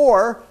degree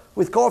 4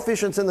 with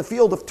coefficients in the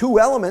field of 2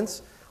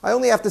 elements, I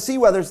only have to see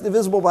whether it's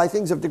divisible by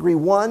things of degree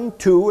 1,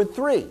 2, and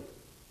 3.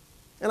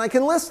 And I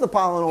can list the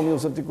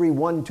polynomials of degree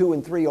 1, 2,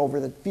 and 3 over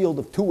the field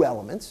of 2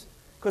 elements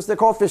because the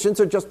coefficients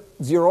are just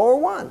 0 or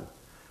 1.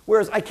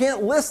 Whereas I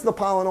can't list the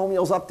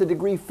polynomials up to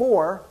degree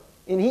 4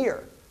 in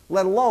here,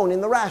 let alone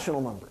in the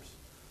rational numbers.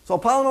 So a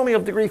polynomial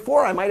of degree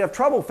 4, I might have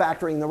trouble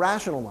factoring the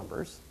rational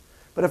numbers.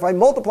 But if I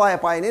multiply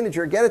it by an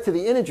integer, get it to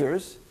the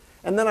integers,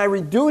 and then I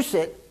reduce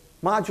it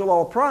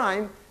modulo a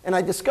prime, and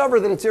I discover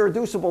that it's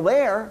irreducible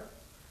there,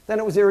 then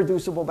it was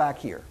irreducible back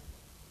here.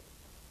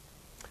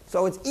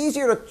 So it's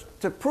easier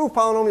to prove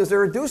polynomials are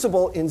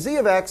irreducible in z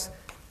of x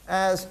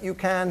as you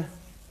can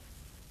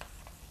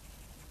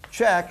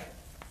check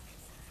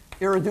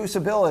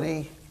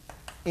irreducibility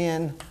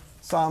in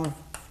some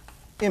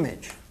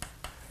image.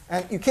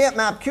 And you can't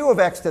map q of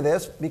x to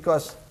this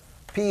because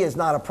p is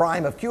not a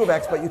prime of q of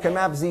x, but you can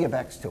map z of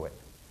x to it.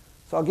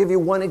 So I'll give you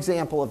one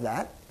example of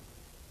that.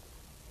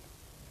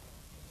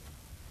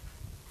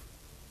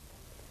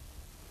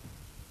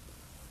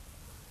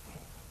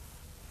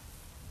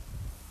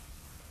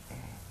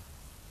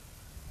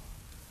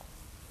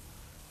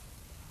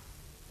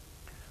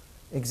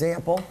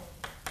 Example.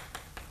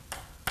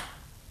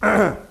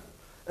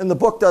 And the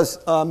book does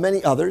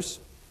many others.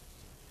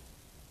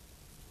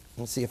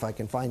 Let's see if I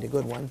can find a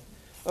good one.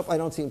 Oh, I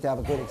don't seem to have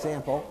a good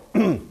example.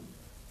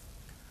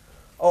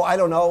 Oh, I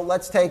don't know.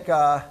 Let's take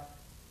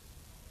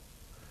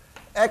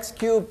x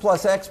cubed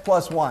plus x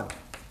plus 1.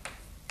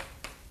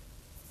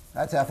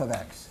 That's f of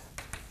x.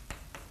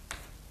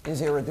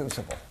 Is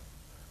irreducible.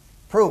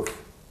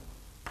 Proof.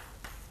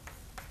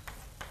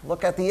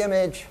 Look at the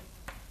image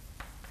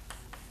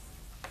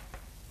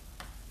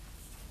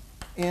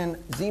in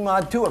z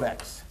mod 2 of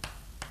x.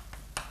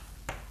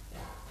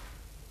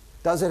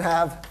 Does it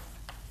have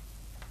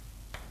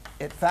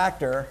it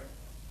factor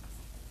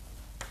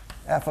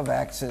f of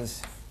x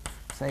is,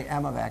 say,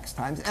 m of x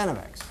times n of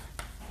x?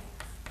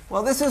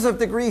 Well, this is of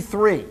degree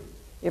 3.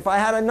 If I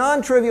had a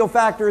non-trivial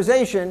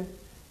factorization,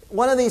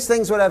 one of these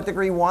things would have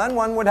degree 1,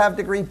 one would have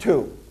degree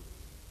 2.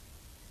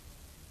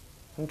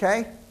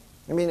 Okay?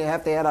 I mean, you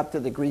have to add up to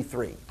degree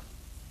 3.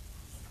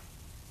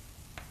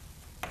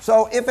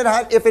 So if it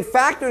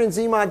factored in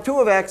z mod 2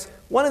 of x,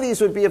 one of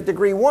these would be of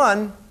degree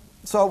 1,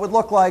 so it would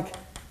look like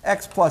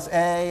x plus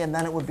a, and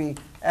then it would be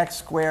x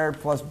squared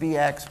plus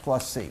bx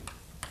plus c.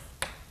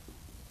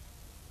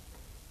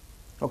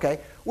 Okay?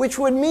 Which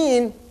would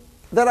mean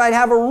that I'd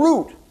have a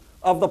root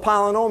of the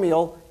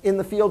polynomial in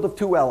the field of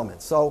 2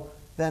 elements. So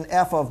then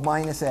f of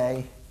minus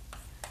a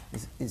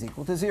is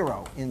equal to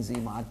 0 in z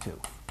mod 2.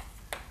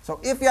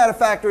 So if you had a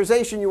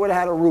factorization, you would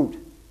have had a root.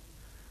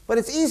 But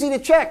it's easy to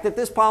check that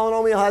this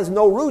polynomial has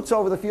no roots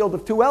over the field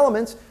of 2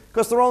 elements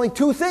because there are only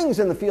 2 things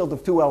in the field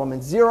of 2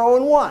 elements, 0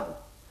 and 1.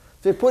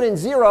 So if you put in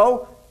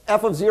 0,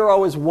 f of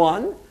 0 is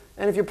 1.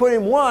 And if you put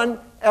in 1,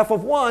 f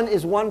of 1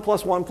 is 1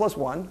 plus 1 plus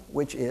 1,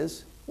 which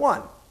is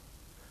 1.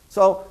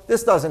 So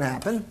this doesn't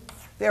happen.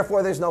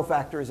 Therefore, there's no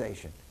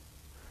factorization.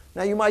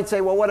 Now you might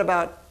say, well, what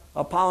about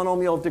a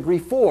polynomial of degree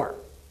 4?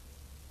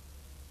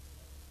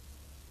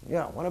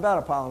 Yeah, what about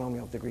a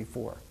polynomial of degree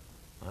 4?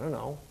 I don't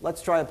know.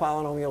 Let's try a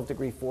polynomial of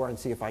degree 4 and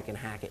see if I can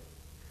hack it.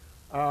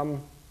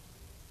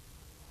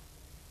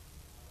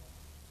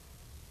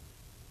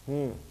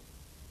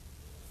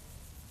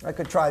 I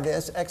could try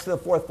this, x to the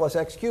 4th plus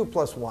x cubed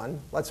plus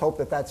 1. Let's hope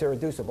that that's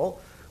irreducible.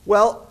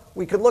 Well,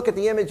 we could look at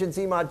the image in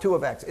Z mod 2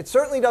 of x. It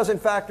certainly doesn't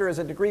factor as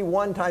a degree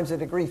 1 times a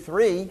degree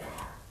 3,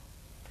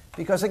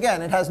 because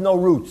again, it has no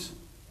roots.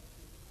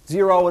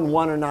 0 and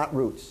 1 are not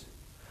roots.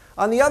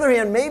 On the other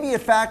hand, maybe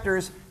it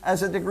factors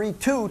as a degree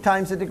 2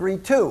 times a degree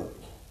 2.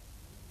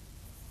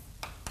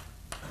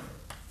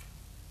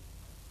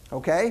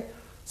 Okay?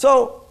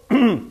 So,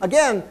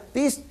 again,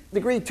 these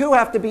degree 2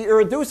 have to be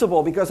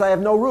irreducible because I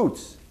have no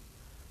roots.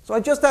 So I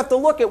just have to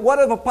look at what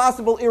are the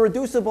possible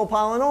irreducible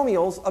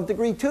polynomials of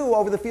degree 2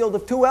 over the field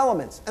of 2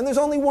 elements. And there's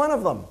only one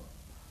of them.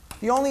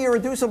 The only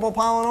irreducible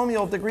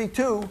polynomial of degree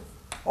 2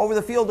 over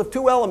the field of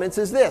 2 elements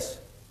is this,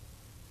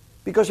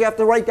 because you have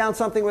to write down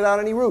something without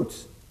any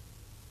roots.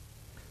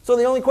 So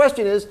the only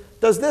question is,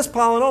 does this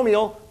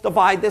polynomial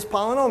divide this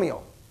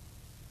polynomial?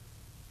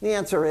 The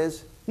answer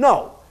is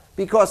no,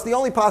 because the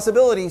only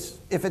possibilities,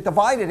 if it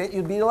divided it,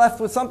 you'd be left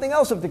with something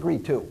else of degree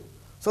 2.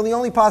 So the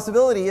only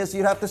possibility is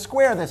you'd have to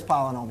square this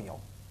polynomial,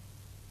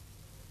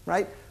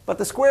 right? But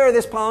the square of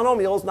this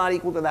polynomial is not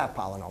equal to that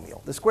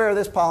polynomial. The square of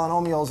this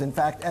polynomial is, in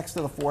fact, x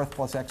to the 4th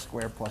plus x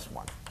squared plus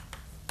 1.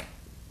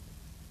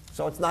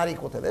 So it's not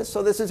equal to this.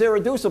 So this is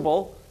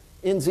irreducible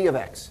in Z of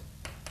x.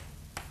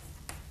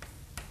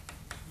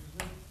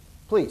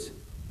 Please.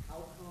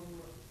 How come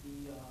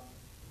there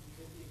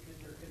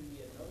couldn't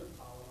be another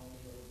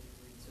polynomial of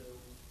degree 2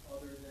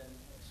 other than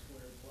x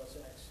squared plus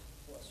x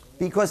plus 1?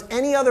 Because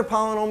any other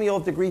polynomial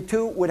of degree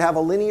 2 would have a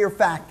linear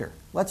factor.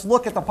 Let's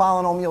look at the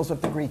polynomials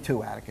of degree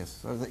 2, Atticus,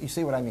 so that you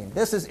see what I mean.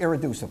 This is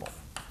irreducible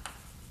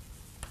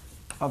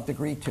of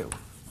degree 2.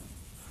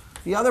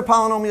 The other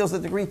polynomials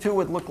of degree 2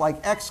 would look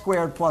like x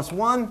squared plus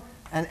 1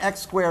 and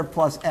x squared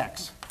plus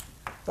x.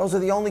 Those are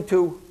the only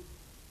two,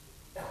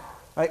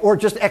 right? Or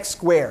just x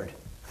squared.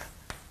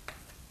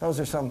 Those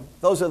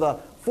are the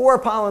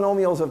 4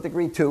 polynomials of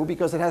degree 2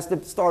 because it has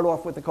to start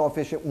off with the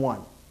coefficient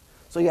 1.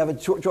 So you have a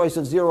choice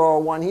of 0 or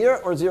 1 here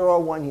or 0 or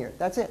 1 here.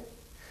 That's it.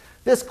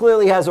 This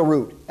clearly has a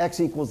root, x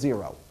equals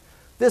 0.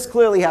 This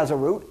clearly has a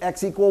root,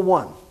 x equal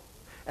 1.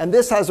 And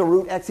this has a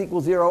root, x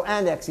equals 0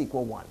 and x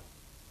equal 1.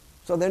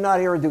 So they're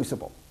not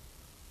irreducible.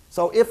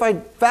 So if I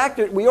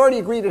factored, we already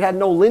agreed it had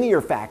no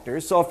linear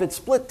factors. So if it's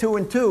split 2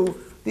 and 2,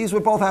 these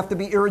would both have to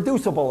be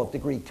irreducible of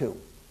degree 2.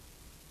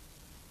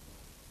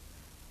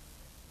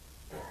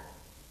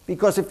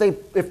 Because if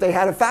they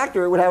had a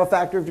factor, it would have a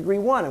factor of degree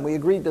 1. And we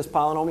agreed this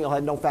polynomial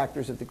had no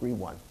factors of degree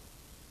 1.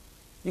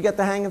 You get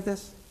the hang of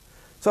this?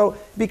 So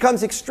it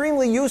becomes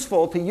extremely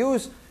useful to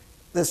use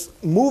this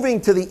moving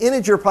to the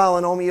integer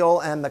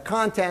polynomial and the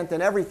content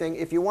and everything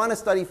if you want to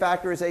study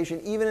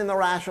factorization even in the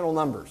rational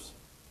numbers.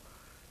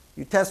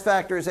 You test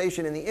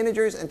factorization in the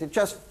integers, and to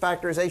test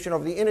factorization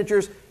over the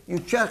integers, you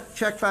check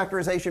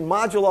factorization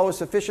modulo a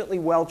sufficiently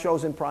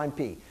well-chosen prime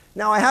p.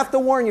 Now I have to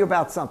warn you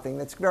about something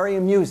that's very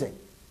amusing.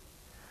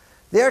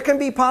 There can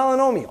be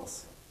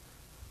polynomials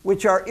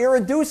which are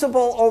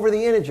irreducible over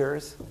the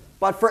integers,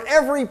 but for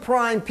every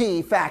prime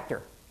p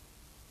factor.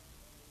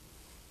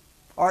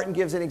 Artin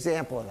gives an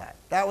example of that.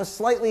 That was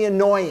slightly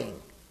annoying.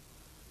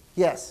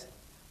 Yes? So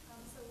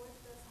what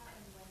does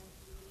happen when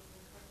the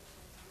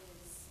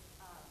coefficient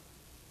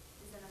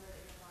is the number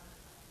that you want?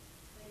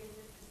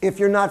 Like, If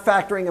you're not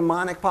factoring a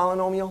monic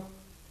polynomial,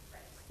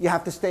 right. you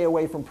have to stay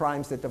away from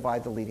primes that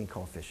divide the leading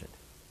coefficient.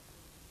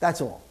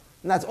 That's all.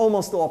 And that's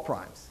almost all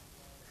primes.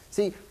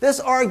 See, this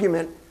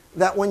argument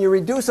that when you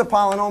reduce a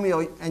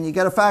polynomial and you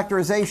get a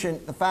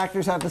factorization, the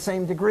factors have the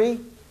same degree,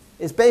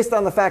 is based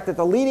on the fact that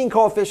the leading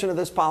coefficient of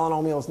this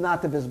polynomial is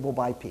not divisible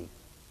by p.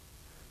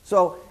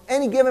 So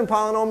any given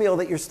polynomial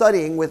that you're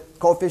studying with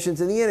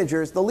coefficients in the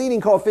integers, the leading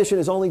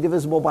coefficient is only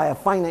divisible by a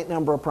finite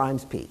number of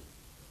primes p.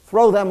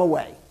 Throw them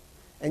away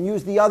and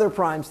use the other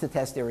primes to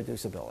test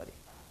irreducibility.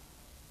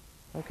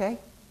 Okay?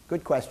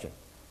 Good question.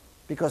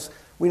 Because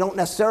we don't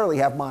necessarily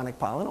have monic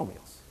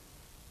polynomials.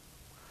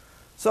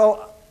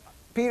 So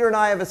Peter and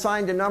I have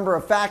assigned a number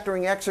of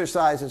factoring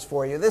exercises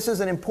for you. This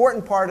is an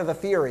important part of the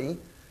theory.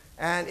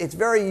 And it's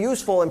very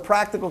useful in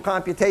practical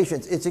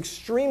computations. It's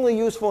extremely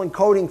useful in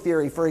coding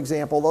theory, for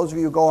example. Those of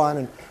you who go on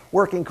and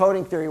work in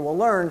coding theory will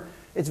learn.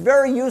 It's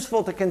very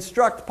useful to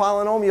construct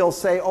polynomials,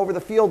 say, over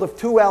the field of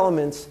 2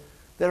 elements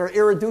that are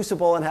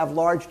irreducible and have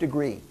large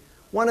degree.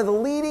 One of the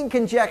leading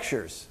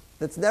conjectures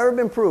that's never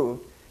been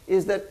proved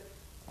is that,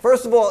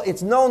 first of all,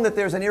 it's known that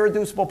there's an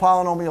irreducible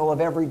polynomial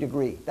of every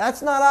degree.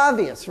 That's not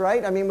obvious,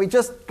 right? I mean, we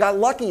just got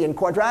lucky in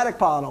quadratic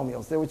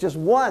polynomials. There was just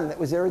one that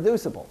was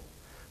irreducible.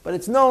 But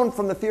it's known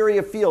from the theory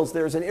of fields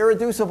there's an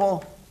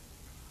irreducible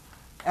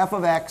f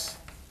of x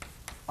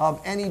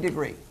of any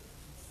degree.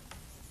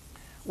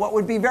 What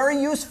would be very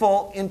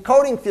useful in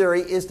coding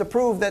theory is to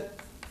prove that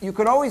you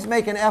could always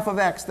make an f of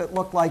x that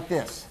looked like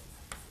this.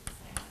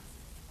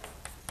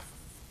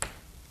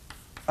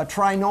 A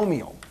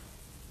trinomial,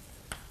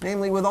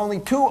 namely with only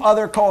 2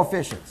 other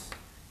coefficients.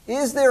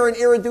 Is there an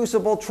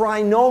irreducible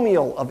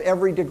trinomial of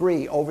every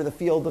degree over the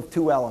field of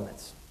 2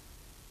 elements?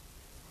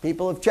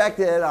 People have checked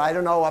it, I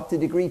don't know, up to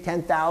degree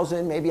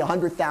 10,000, maybe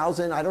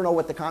 100,000. I don't know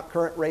what the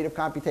current rate of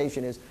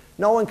computation is.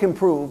 No one can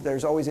prove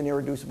there's always an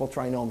irreducible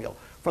trinomial.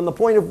 From the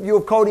point of view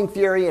of coding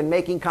theory and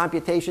making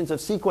computations of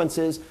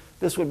sequences,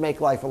 this would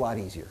make life a lot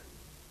easier.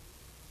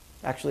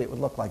 Actually, it would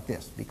look like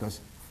this,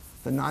 because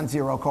the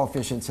non-zero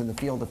coefficients in the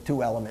field of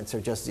two elements are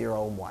just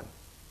 0 and 1.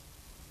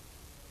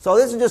 So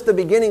this is just the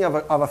beginning of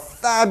a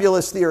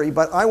fabulous theory,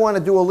 but I want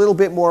to do a little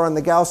bit more on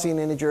the Gaussian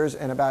integers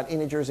and about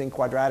integers in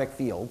quadratic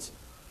fields.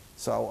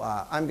 So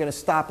I'm going to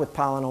stop with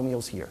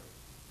polynomials here.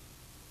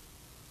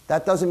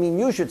 That doesn't mean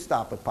you should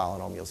stop with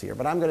polynomials here,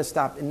 but I'm going to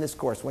stop in this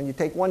course. When you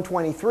take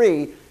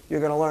 123,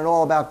 you're going to learn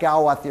all about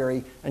Galois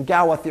theory, and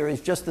Galois theory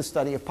is just the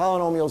study of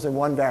polynomials in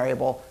one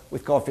variable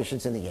with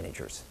coefficients in the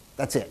integers.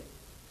 That's it.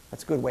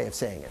 That's a good way of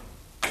saying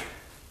it.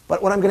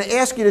 But what I'm going to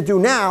ask you to do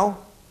now,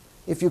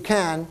 if you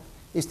can,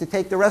 is to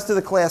take the rest of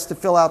the class to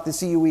fill out the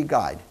CUE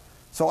guide.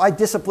 So I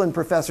discipline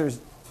professors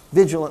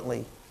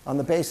vigilantly on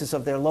the basis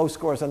of their low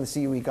scores on the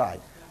CUE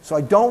guide. So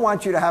I don't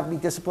want you to have me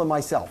discipline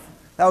myself.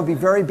 That would be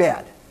very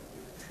bad.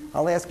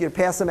 I'll ask you to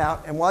pass them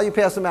out, and while you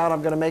pass them out,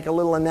 I'm going to make a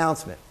little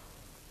announcement.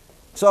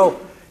 So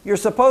you're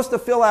supposed to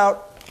fill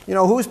out,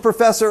 who's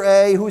Professor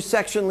A, who's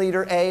section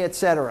leader A,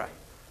 etc.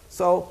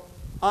 So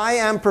I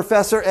am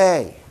Professor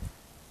A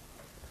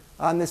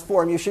on this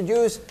form. You should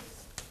use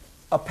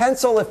a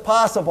pencil if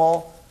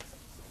possible.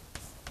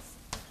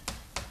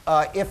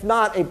 If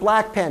not, a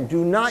black pen.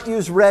 Do not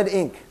use red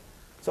ink.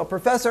 So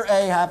Professor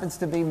A happens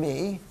to be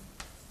me,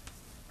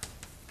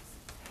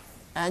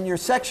 and your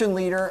section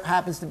leader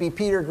happens to be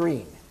Peter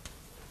Green.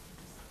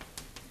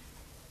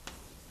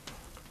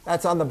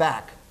 That's on the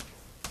back.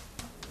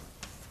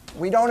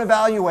 We don't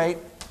evaluate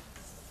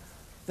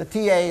the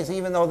TAs,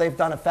 even though they've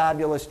done a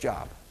fabulous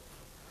job.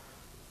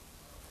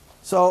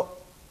 So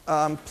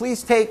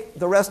please take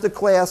the rest of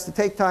class to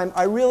take time.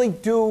 I really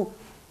do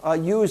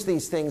use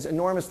these things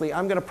enormously.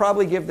 I'm going to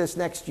probably give this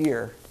next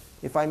year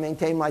if I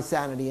maintain my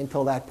sanity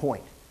until that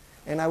point.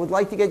 And I would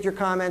like to get your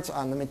comments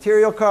on the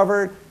material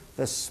covered,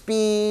 the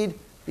speed,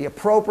 the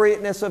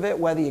appropriateness of it,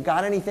 whether you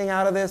got anything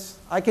out of this.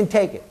 I can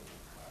take it.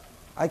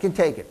 I can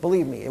take it.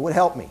 Believe me, it would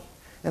help me.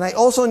 And I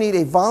also need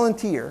a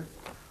volunteer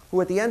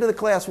who at the end of the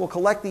class will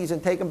collect these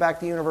and take them back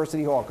to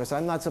University Hall, because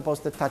I'm not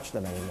supposed to touch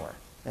them anymore.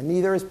 And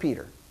neither is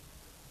Peter.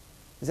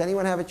 Does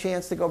anyone have a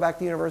chance to go back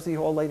to University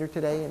Hall later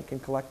today and can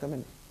collect them?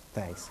 And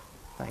thanks.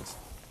 Thanks.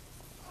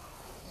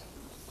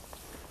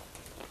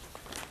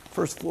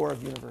 First floor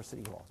of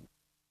University Hall.